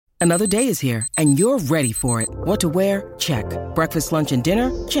Another day is here, and you're ready for it. What to wear? Check. Breakfast, lunch, and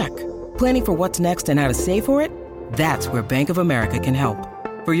dinner? Check. Planning for what's next and how to save for it? That's where Bank of America can help.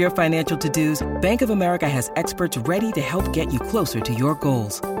 For your financial to-dos, Bank of America has experts ready to help get you closer to your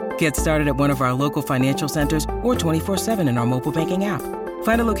goals. Get started at one of our local financial centers or 24/7 in our mobile banking app.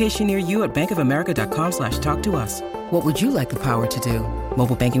 Find a location near you at bankofamerica.com/talktous. What would you like the power to do?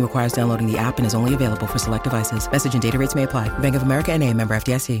 Mobile banking requires downloading the app and is only available for select devices. Message and data rates may apply. Bank of America N.A., member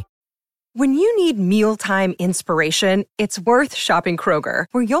FDIC. When you need mealtime inspiration, it's worth shopping Kroger,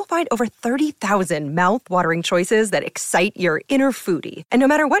 where you'll find over 30,000 mouth-watering choices that excite your inner foodie. And no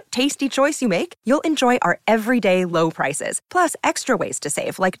matter what tasty choice you make, you'll enjoy our everyday low prices, plus extra ways to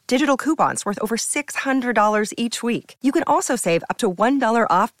save, like digital coupons worth over $600 each week. You can also save up to $1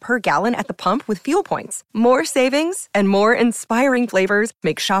 off per gallon at the pump with fuel points. More savings and more inspiring flavors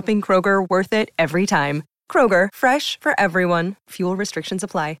make shopping Kroger worth it every time. Kroger, fresh for everyone. Fuel restrictions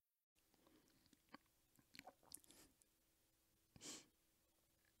apply.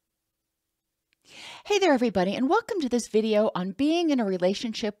 Hey there, everybody, and welcome to this video on being in a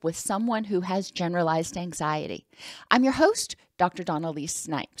relationship with someone who has generalized anxiety. I'm your host, Dr. Dawn-Elise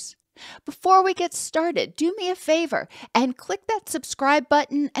Snipes. Before we get started, do me a favor and click that subscribe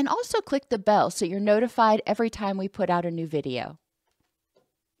button and also click the bell so you're notified every time we put out a new video.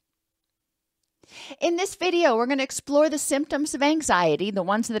 In this video, we're going to explore the symptoms of anxiety, the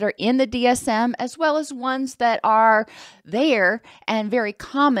ones that are in the DSM, as well as ones that are there and very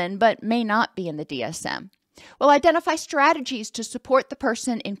common, but may not be in the DSM. We'll identify strategies to support the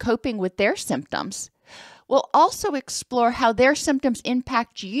person in coping with their symptoms. We'll also explore how their symptoms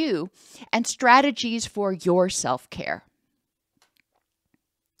impact you and strategies for your self-care.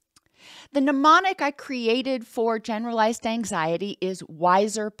 The mnemonic I created for generalized anxiety is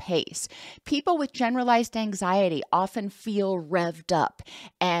wiser pace. People with generalized anxiety often feel revved up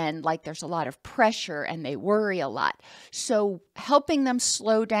and like there's a lot of pressure and they worry a lot. So helping them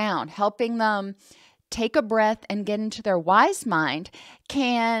slow down, helping them take a breath and get into their wise mind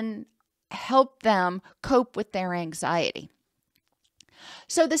can help them cope with their anxiety.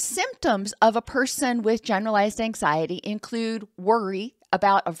 So the symptoms of a person with generalized anxiety include worry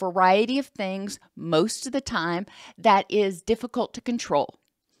about a variety of things most of the time that is difficult to control,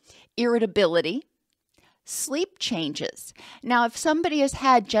 irritability, sleep changes. Now, if somebody has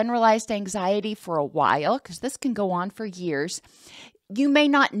had generalized anxiety for a while, because this can go on for years, you may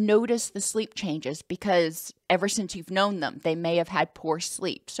not notice the sleep changes because ever since you've known them, they may have had poor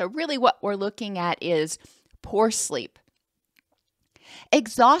sleep. So really what we're looking at is poor sleep.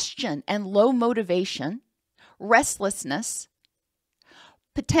 Exhaustion and low motivation, restlessness,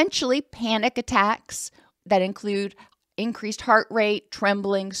 potentially panic attacks that include increased heart rate,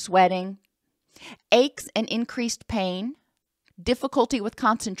 trembling, sweating, aches and increased pain, difficulty with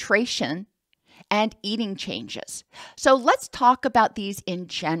concentration, and eating changes. So let's talk about these in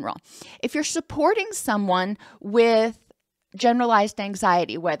general. If you're supporting someone with generalized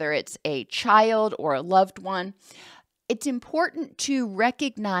anxiety, whether it's a child or a loved one, it's important to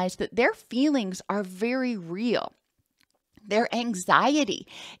recognize that their feelings are very real. Their anxiety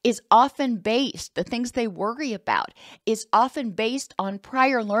is often based, the things they worry about, is often based on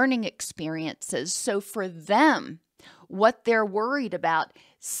prior learning experiences. So for them, what they're worried about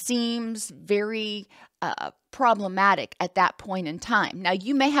seems very problematic at that point in time. Now,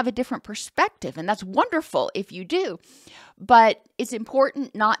 you may have a different perspective, and that's wonderful if you do, but it's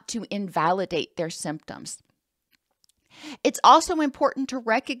important not to invalidate their symptoms. It's also important to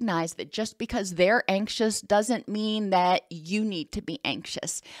recognize that just because they're anxious doesn't mean that you need to be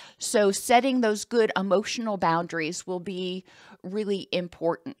anxious. So setting those good emotional boundaries will be really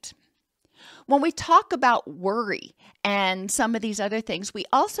important. When we talk about worry and some of these other things, we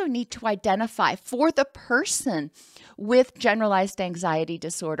also need to identify for the person with generalized anxiety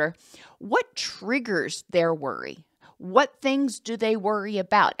disorder, what triggers their worry? What things do they worry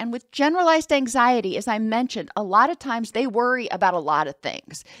about? And with generalized anxiety, as I mentioned, a lot of times they worry about a lot of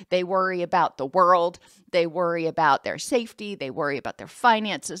things. They worry about the world. They worry about their safety. They worry about their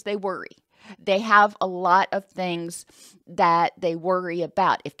finances. They worry. They have a lot of things that they worry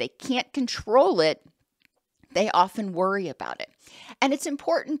about. If they can't control it, they often worry about it. And it's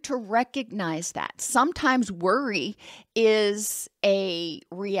important to recognize that. Sometimes worry is a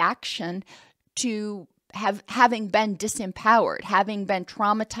reaction to having been disempowered, having been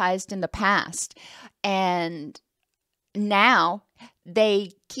traumatized in the past. And now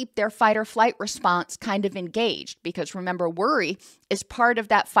they keep their fight or flight response kind of engaged because remember, worry is part of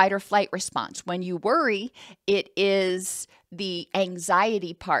that fight or flight response. When you worry, it is the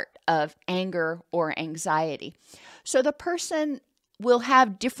anxiety part of anger or anxiety. So the person will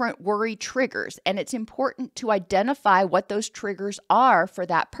have different worry triggers, and it's important to identify what those triggers are for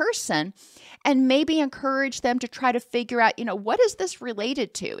that person and maybe encourage them to try to figure out, what is this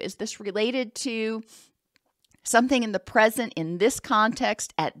related to? Is this related to something in the present, in this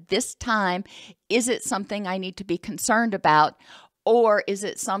context, at this time? Is it something I need to be concerned about? Or is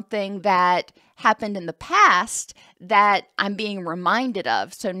it something that happened in the past that I'm being reminded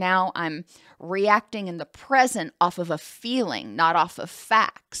of? So now I'm reacting in the present off of a feeling, not off of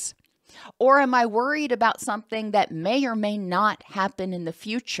facts. Or am I worried about something that may or may not happen in the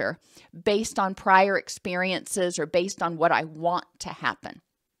future based on prior experiences or based on what I want to happen?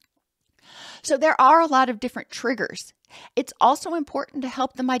 So there are a lot of different triggers. It's also important to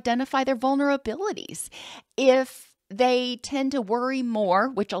help them identify their vulnerabilities. If they tend to worry more,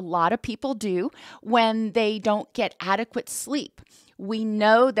 which a lot of people do, when they don't get adequate sleep. We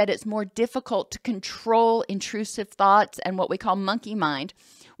know that it's more difficult to control intrusive thoughts and what we call monkey mind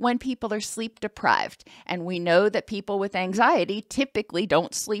when people are sleep deprived. And we know that people with anxiety typically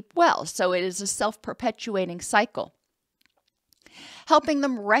don't sleep well. So it is a self-perpetuating cycle. Helping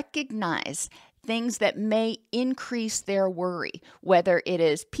them recognize things that may increase their worry, whether it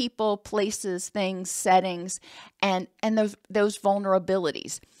is people, places, things, settings, and those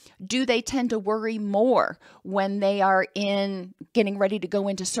vulnerabilities. Do they tend to worry more when they are getting ready to go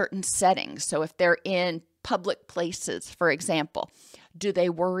into certain settings? So if they're in public places, for example, do they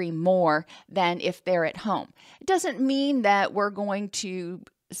worry more than if they're at home? It doesn't mean that we're going to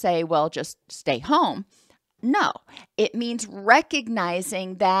say, well, just stay home. No, it means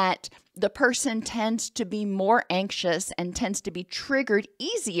recognizing that the person tends to be more anxious and tends to be triggered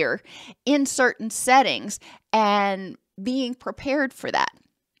easier in certain settings and being prepared for that.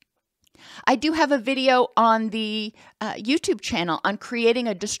 I do have a video on the YouTube channel on creating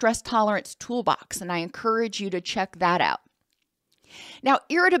a distress tolerance toolbox, and I encourage you to check that out. Now,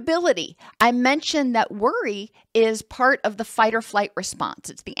 irritability. I mentioned that worry is part of the fight or flight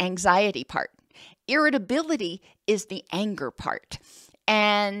response. It's the anxiety part. Irritability is the anger part.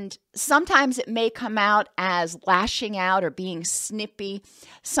 And sometimes it may come out as lashing out or being snippy.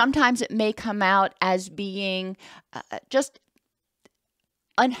 Sometimes it may come out as being just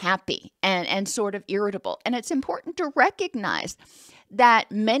unhappy and sort of irritable. And it's important to recognize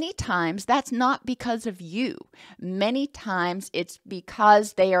that many times that's not because of you. Many times it's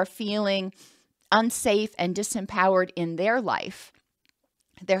because they are feeling unsafe and disempowered in their life.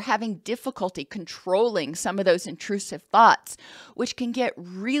 They're having difficulty controlling some of those intrusive thoughts, which can get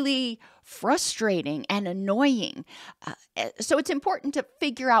really frustrating and annoying. So it's important to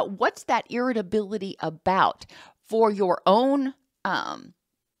figure out what's that irritability about for your own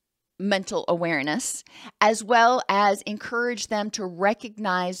mental awareness, as well as encourage them to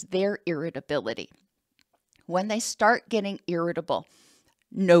recognize their irritability. When they start getting irritable,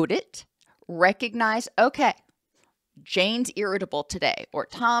 note it, recognize, okay, Jane's irritable today or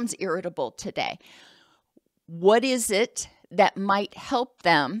Tom's irritable today. What is it that might help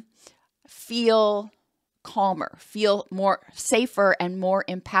them feel calmer, feel more safer and more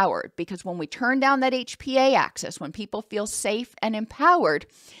empowered? Because when we turn down that HPA axis, when people feel safe and empowered,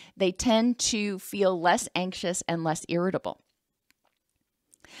 they tend to feel less anxious and less irritable.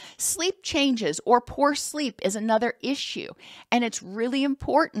 Sleep changes or poor sleep is another issue, and it's really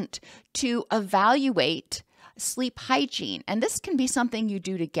important to evaluate sleep hygiene. And this can be something you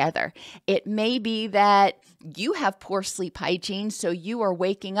do together. It may be that you have poor sleep hygiene, so you are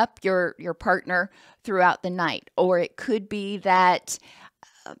waking up your partner throughout the night. Or it could be that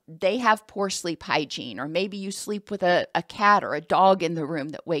they have poor sleep hygiene, or maybe you sleep with a cat or a dog in the room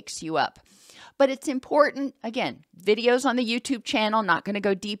that wakes you up. But it's important, again, videos on the YouTube channel, not going to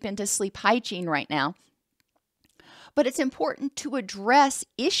go deep into sleep hygiene right now. But it's important to address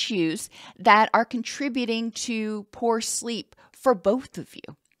issues that are contributing to poor sleep for both of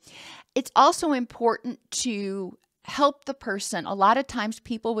you. It's also important to help the person. A lot of times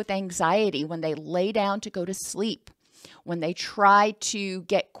people with anxiety, when they lay down to go to sleep, when they try to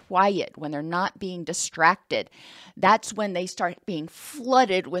get quiet, when they're not being distracted, that's when they start being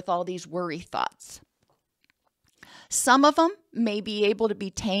flooded with all these worry thoughts. Some of them may be able to be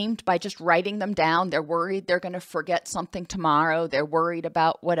tamed by just writing them down. They're worried they're going to forget something tomorrow. They're worried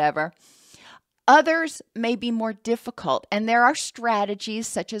about whatever. Others may be more difficult, and there are strategies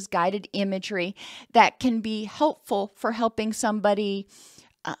such as guided imagery that can be helpful for helping somebody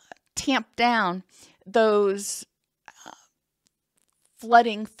tamp down those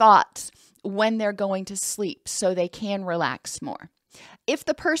flooding thoughts when they're going to sleep so they can relax more. If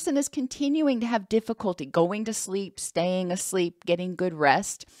the person is continuing to have difficulty going to sleep, staying asleep, getting good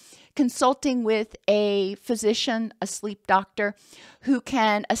rest, consulting with a physician, a sleep doctor, who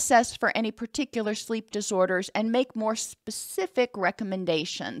can assess for any particular sleep disorders and make more specific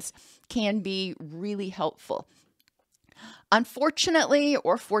recommendations can be really helpful. Unfortunately,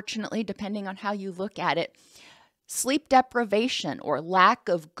 or fortunately, depending on how you look at it, sleep deprivation or lack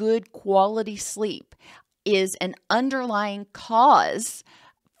of good quality sleep is an underlying cause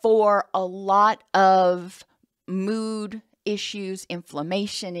for a lot of mood issues,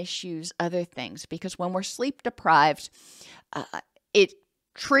 inflammation issues, other things. Because when we're sleep deprived, it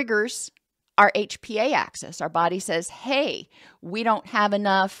triggers our HPA axis. Our body says, hey, we don't have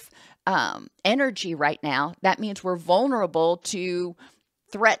enough energy right now. That means we're vulnerable to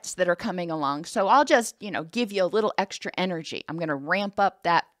threats that are coming along. So I'll just, give you a little extra energy. I'm going to ramp up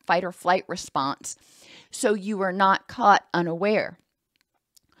that fight or flight response so you are not caught unaware,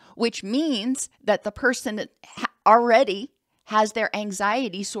 which means that the person already has their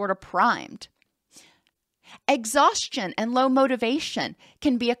anxiety sort of primed. Exhaustion and low motivation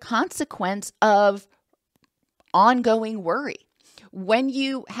can be a consequence of ongoing worry. When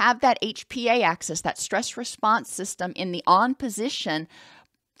you have that HPA axis, that stress response system in the on position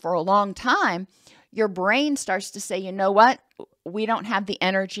for a long time, your brain starts to say, you know what? We don't have the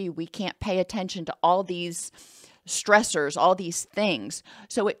energy. We can't pay attention to all these stressors, all these things.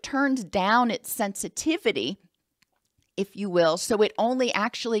 So it turns down its sensitivity, if you will. So it only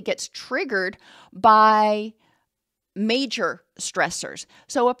actually gets triggered by major stressors.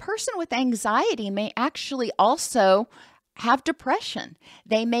 So a person with anxiety may actually also have depression.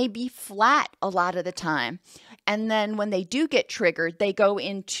 They may be flat a lot of the time. And then when they do get triggered, they go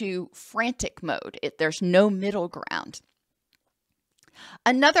into frantic mode. There's no middle ground.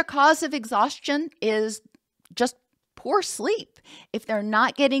 Another cause of exhaustion is just poor sleep. If they're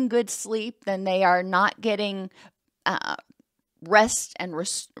not getting good sleep, then they are not getting rest and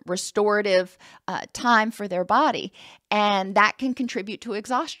restorative time for their body. And that can contribute to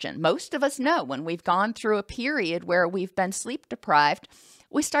exhaustion. Most of us know when we've gone through a period where we've been sleep deprived,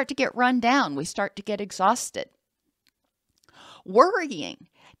 we start to get run down. We start to get exhausted. Worrying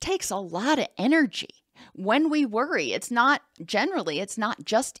takes a lot of energy. When we worry, it's not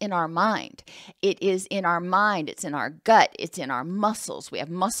just in our mind. It is in our mind, it's in our gut, it's in our muscles. We have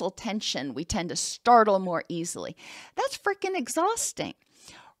muscle tension. We tend to startle more easily. That's freaking exhausting.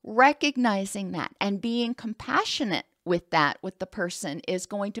 Recognizing that and being compassionate with the person is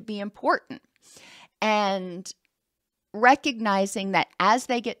going to be important. And recognizing that as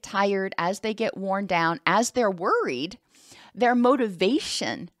they get tired, as they get worn down, as they're worried, their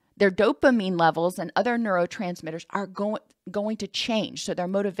motivation, their dopamine levels and other neurotransmitters are going to change. So their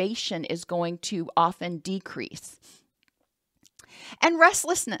motivation is going to often decrease. And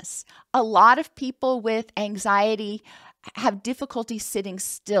restlessness. A lot of people with anxiety have difficulty sitting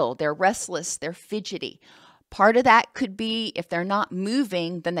still. They're restless, they're fidgety. Part of that could be if they're not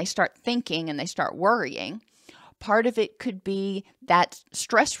moving, then they start thinking and they start worrying. Part of it could be that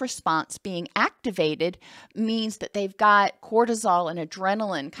stress response being activated means that they've got cortisol and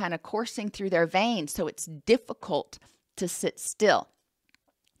adrenaline kind of coursing through their veins, so it's difficult to sit still.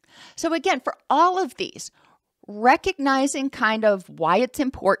 So again, for all of these, recognizing kind of why it's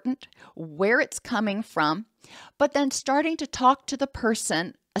important, where it's coming from, but then starting to talk to the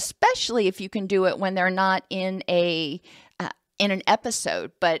person, especially if you can do it when they're not in an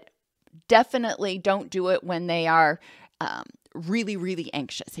episode, but definitely don't do it when they are really, really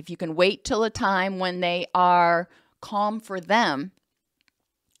anxious. If you can wait till a time when they are calm for them,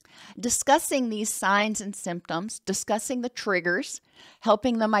 discussing these signs and symptoms, discussing the triggers,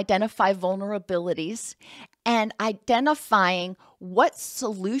 helping them identify vulnerabilities, and identifying what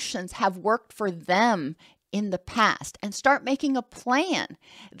solutions have worked for them in the past, and start making a plan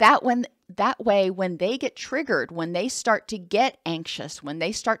that way when they get triggered, when they start to get anxious, when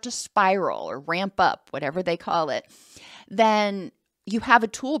they start to spiral or ramp up, whatever they call it, then you have a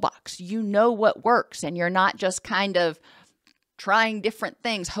toolbox. You know what works, and you're not just kind of trying different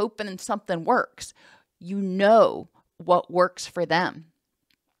things, hoping something works. You know what works for them.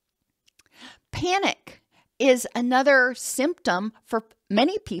 Panic is another symptom for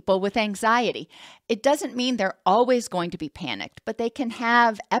many people with anxiety. It doesn't mean they're always going to be panicked, but they can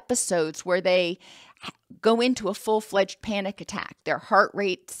have episodes where they go into a full-fledged panic attack. Their heart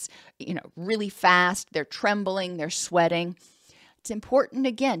rate's, really fast. They're trembling, they're sweating. It's important,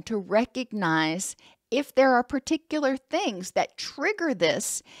 again, to recognize if there are particular things that trigger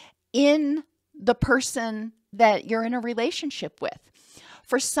this in the person that you're in a relationship with.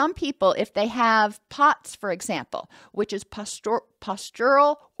 For some people, if they have POTS, for example, which is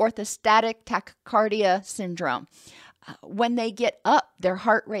postural orthostatic tachycardia syndrome, When they get up, their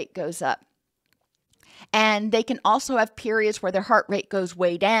heart rate goes up. And they can also have periods where their heart rate goes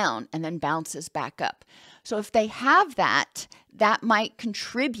way down and then bounces back up. So if they have that, that might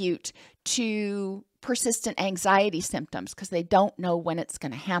contribute to persistent anxiety symptoms because they don't know when it's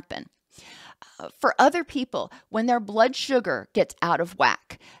going to happen. For other people, when their blood sugar gets out of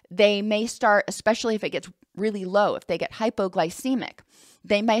whack, they may start, especially if it gets really low, if they get hypoglycemic,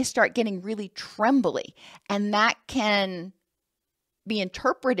 they may start getting really trembly, and that can be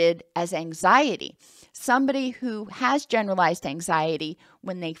interpreted as anxiety. Somebody who has generalized anxiety,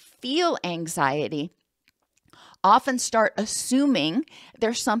 when they feel anxiety, often start assuming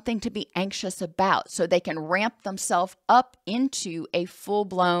there's something to be anxious about, so they can ramp themselves up into a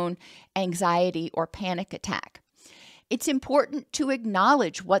full-blown anxiety or panic attack. It's important to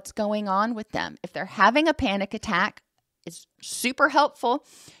acknowledge what's going on with them. If they're having a panic attack, it's super helpful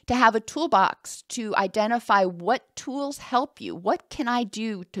to have a toolbox to identify what tools help you. What can I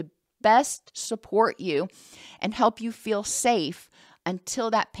do to best support you and help you feel safe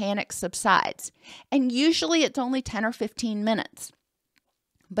until that panic subsides? And usually it's only 10 or 15 minutes.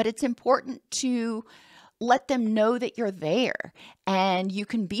 But it's important to let them know that you're there and you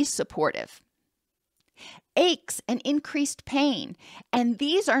can be supportive. Aches and increased pain, and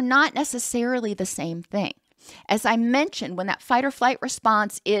these are not necessarily the same thing. As I mentioned, when that fight or flight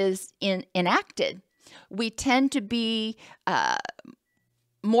response is enacted, we tend to be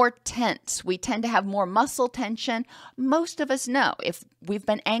more tense. We tend to have more muscle tension. Most of us know if we've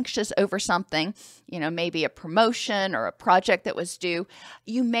been anxious over something, maybe a promotion or a project that was due,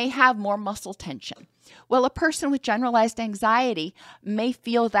 you may have more muscle tension. Well, a person with generalized anxiety may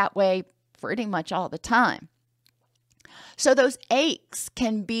feel that way pretty much all the time. So those aches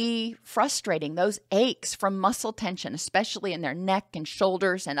can be frustrating. Those aches from muscle tension, especially in their neck and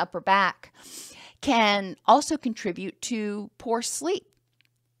shoulders and upper back, can also contribute to poor sleep.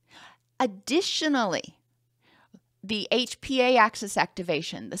 Additionally, the HPA axis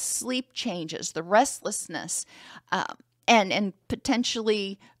activation, the sleep changes, the restlessness, and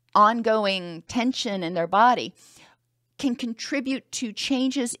potentially ongoing tension in their body can contribute to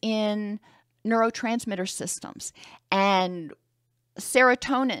changes in neurotransmitter systems and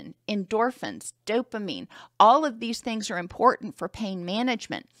serotonin, endorphins, dopamine. All of these things are important for pain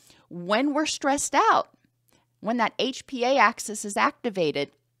management. When we're stressed out, when that HPA axis is activated,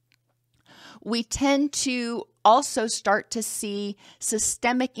 we tend to also start to see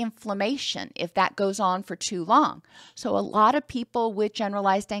systemic inflammation if that goes on for too long. So a lot of people with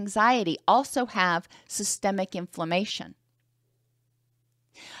generalized anxiety also have systemic inflammation.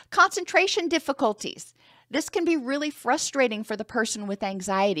 Concentration difficulties. This can be really frustrating for the person with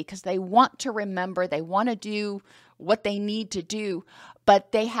anxiety because they want to remember, they want to do what they need to do,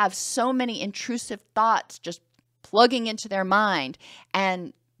 but they have so many intrusive thoughts just plugging into their mind,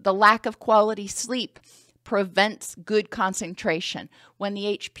 and the lack of quality sleep prevents good concentration. When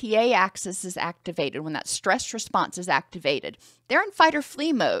the HPA axis is activated, when that stress response is activated, they're in fight or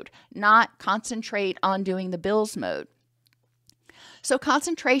flee mode, not concentrate on doing the bills mode. So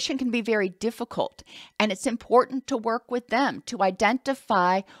concentration can be very difficult, and it's important to work with them to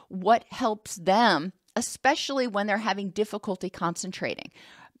identify what helps them, especially when they're having difficulty concentrating.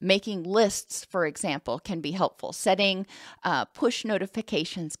 Making lists, for example, can be helpful. Setting push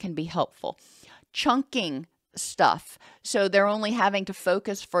notifications can be helpful. Chunking stuff, so they're only having to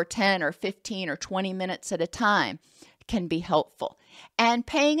focus for 10 or 15 or 20 minutes at a time, can be helpful. And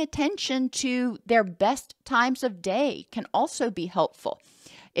paying attention to their best times of day can also be helpful.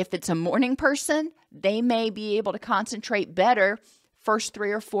 If it's a morning person, they may be able to concentrate better first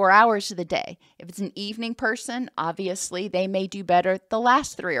 3 or 4 hours of the day. If it's an evening person, obviously they may do better the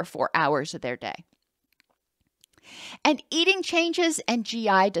last 3 or 4 hours of their day. And eating changes and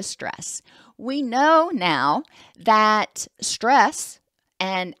GI distress. We know now that stress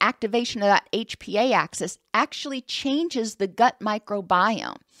and activation of that HPA axis actually changes the gut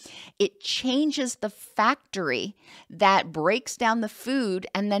microbiome. It changes the factory that breaks down the food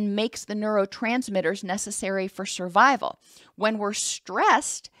and then makes the neurotransmitters necessary for survival. When we're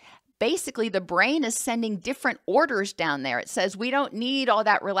stressed, basically the brain is sending different orders down there. It says, we don't need all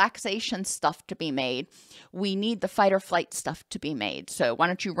that relaxation stuff to be made. We need the fight or flight stuff to be made. So why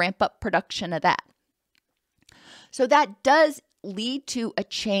don't you ramp up production of that? So that does lead to a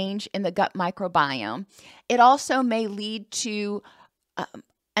change in the gut microbiome. It also may lead to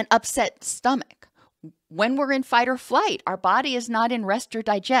an upset stomach. when we're in fight or flight, our body is not in rest or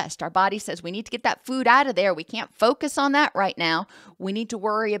digest. Our body says we need to get that food out of there. We can't focus on that right now. We need to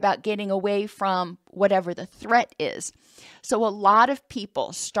worry about getting away from whatever the threat is. So a lot of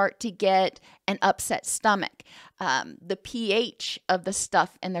people start to get an upset stomach. The pH of the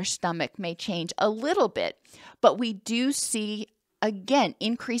stuff in their stomach may change a little bit, but we do see, again,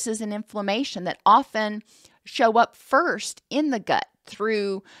 increases in inflammation that often show up first in the gut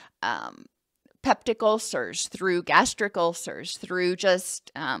through peptic ulcers, through gastric ulcers, through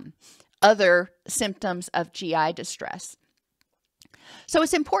just other symptoms of GI distress. So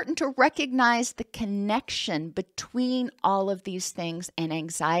it's important to recognize the connection between all of these things and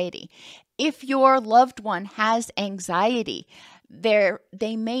anxiety. If your loved one has anxiety,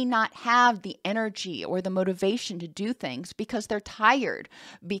 they may not have the energy or the motivation to do things because they're tired,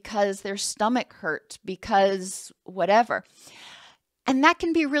 because their stomach hurts, because whatever. And that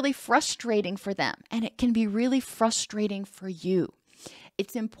can be really frustrating for them, and it can be really frustrating for you.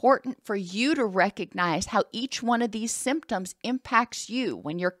 It's important for you to recognize how each one of these symptoms impacts you.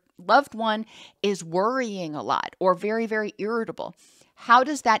 When your loved one is worrying a lot or very, very irritable, how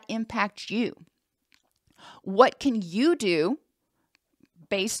does that impact you? What can you do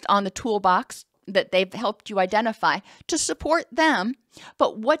based on the toolbox that they've helped you identify to support them?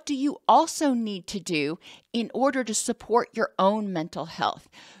 But what do you also need to do in order to support your own mental health?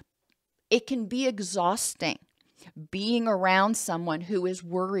 It can be exhausting being around someone who is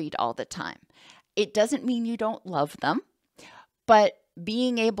worried all the time. It doesn't mean you don't love them, but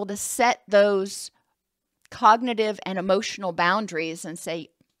being able to set those cognitive and emotional boundaries and say,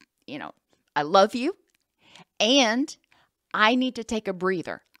 I love you, and I need to take a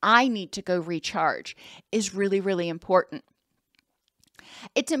breather, I need to go recharge, is really, really important.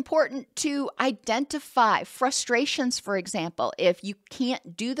 It's important to identify frustrations, for example. If you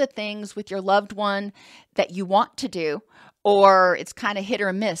can't do the things with your loved one that you want to do, or it's kind of hit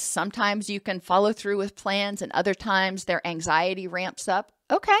or miss. Sometimes you can follow through with plans and other times their anxiety ramps up.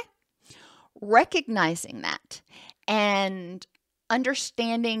 Okay. Recognizing that and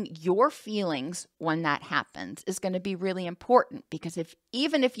understanding your feelings when that happens is going to be really important, because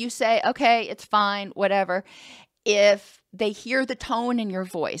even if you say, okay, it's fine, whatever, if they hear the tone in your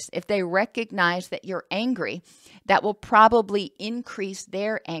voice, if they recognize that you're angry, that will probably increase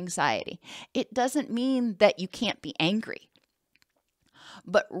their anxiety. It doesn't mean that you can't be angry,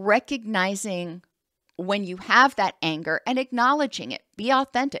 but recognizing when you have that anger and acknowledging it. Be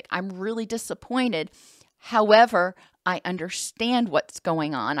authentic. I'm really disappointed. However, I understand what's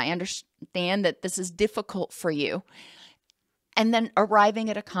going on. I understand that this is difficult for you. And then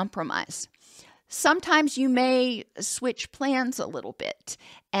arriving at a compromise. Sometimes you may switch plans a little bit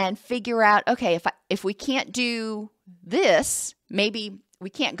and figure out, okay, if we can't do this, maybe we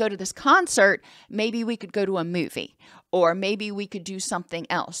can't go to this concert, maybe we could go to a movie, or maybe we could do something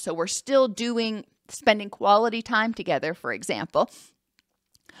else. So we're still spending quality time together, for example,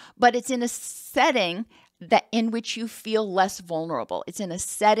 but it's in a setting in which you feel less vulnerable. It's in a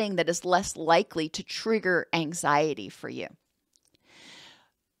setting that is less likely to trigger anxiety for you.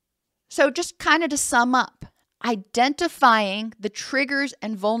 So just kind of to sum up, identifying the triggers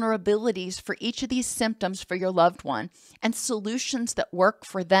and vulnerabilities for each of these symptoms for your loved one and solutions that work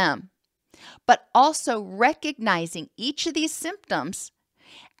for them, but also recognizing each of these symptoms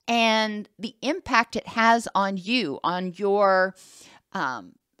and the impact it has on you, on your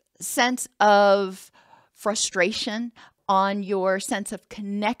sense of frustration, on your sense of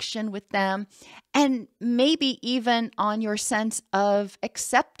connection with them, and maybe even on your sense of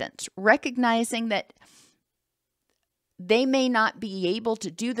acceptance, recognizing that they may not be able to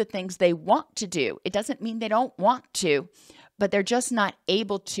do the things they want to do. It doesn't mean they don't want to, but they're just not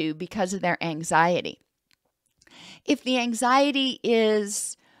able to because of their anxiety. If the anxiety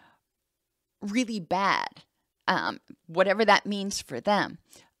is really bad, whatever that means for them,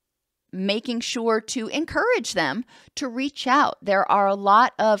 making sure to encourage them to reach out. There are a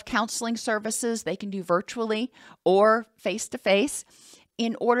lot of counseling services they can do virtually or face-to-face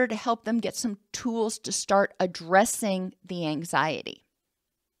in order to help them get some tools to start addressing the anxiety.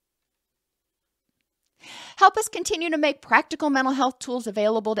 Help us continue to make practical mental health tools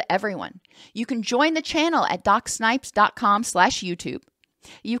available to everyone. You can join the channel at DocSnipes.com/YouTube.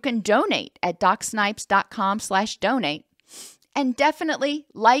 You can donate at DocSnipes.com/donate. And definitely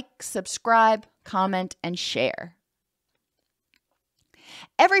like, subscribe, comment, and share.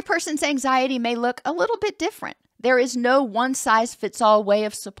 Every person's anxiety may look a little bit different. There is no one-size-fits-all way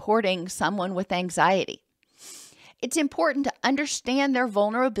of supporting someone with anxiety. It's important to understand their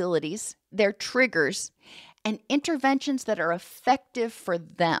vulnerabilities, their triggers, and interventions that are effective for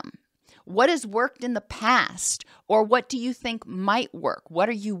them. What has worked in the past? Or what do you think might work? What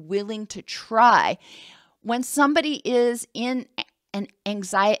are you willing to try? When somebody is in an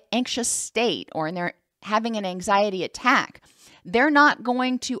anxious state or they're having an anxiety attack, they're not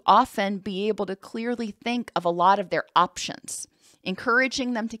going to often be able to clearly think of a lot of their options.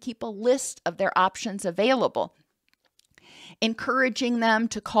 Encouraging them to keep a list of their options available. Encouraging them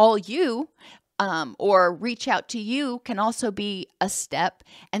to call you or reach out to you can also be a step.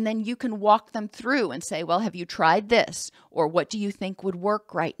 And then you can walk them through and say, well, have you tried this? Or what do you think would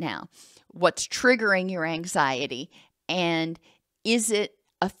work right now? What's triggering your anxiety? And is it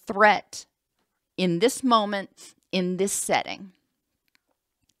a threat in this moment, in this setting?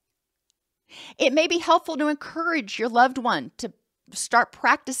 It may be helpful to encourage your loved one to start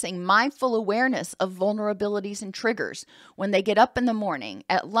practicing mindful awareness of vulnerabilities and triggers when they get up in the morning,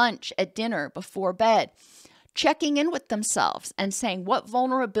 at lunch, at dinner, before bed, checking in with themselves and saying, what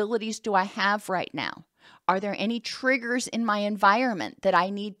vulnerabilities do I have right now? Are there any triggers in my environment that I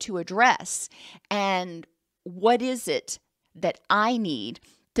need to address? And what is it that I need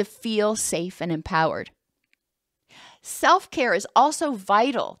to feel safe and empowered? Self-care is also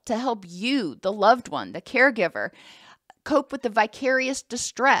vital to help you, the loved one, the caregiver, cope with the vicarious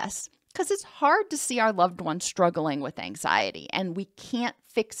distress, because it's hard to see our loved ones struggling with anxiety and we can't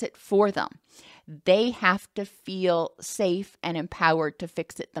fix it for them. They have to feel safe and empowered to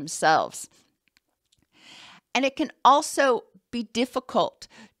fix it themselves. And it can also be difficult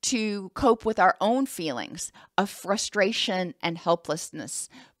to cope with our own feelings of frustration and helplessness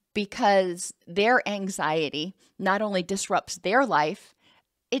because their anxiety not only disrupts their life,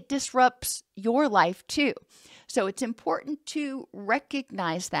 it disrupts your life too. So it's important to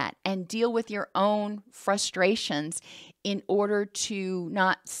recognize that and deal with your own frustrations in order to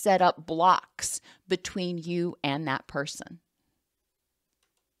not set up blocks between you and that person.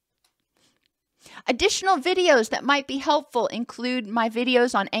 Additional videos that might be helpful include my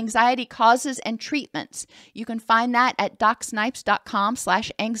videos on anxiety causes and treatments. You can find that at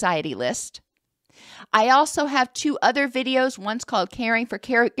DocSnipes.com/anxiety list. I also have 2 other videos. One's called Caring for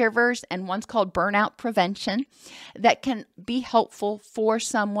Caregivers and one's called Burnout Prevention that can be helpful for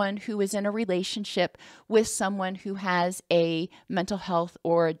someone who is in a relationship with someone who has a mental health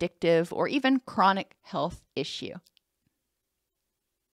or addictive or even chronic health issue.